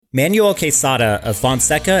Manuel Quesada of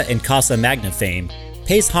Fonseca and Casa Magna fame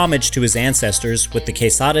pays homage to his ancestors with the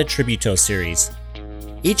Quesada Tributo series.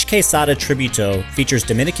 Each Quesada Tributo features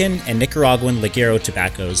Dominican and Nicaraguan Ligero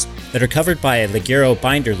tobaccos that are covered by a Ligero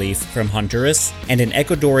binder leaf from Honduras and an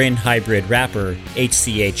Ecuadorian hybrid wrapper,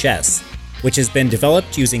 HCHS, which has been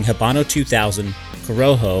developed using Habano 2000,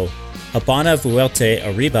 Corojo, Habana Vuelta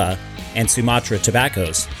Arriba, and Sumatra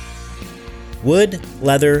tobaccos. Wood,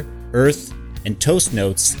 leather, earth, and toast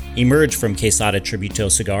notes emerge from Quesada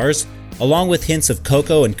Tributo cigars, along with hints of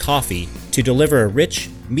cocoa and coffee to deliver a rich,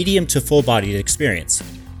 medium to full-bodied experience.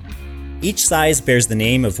 Each size bears the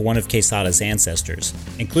name of one of Quesada's ancestors,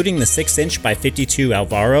 including the 6-inch by 52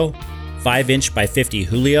 Alvaro, 5-inch by 50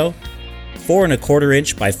 Julio, 4¼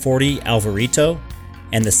 inch by 40 Alvarito,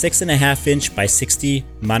 and the 6.5-inch by 60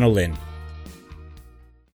 Manolin.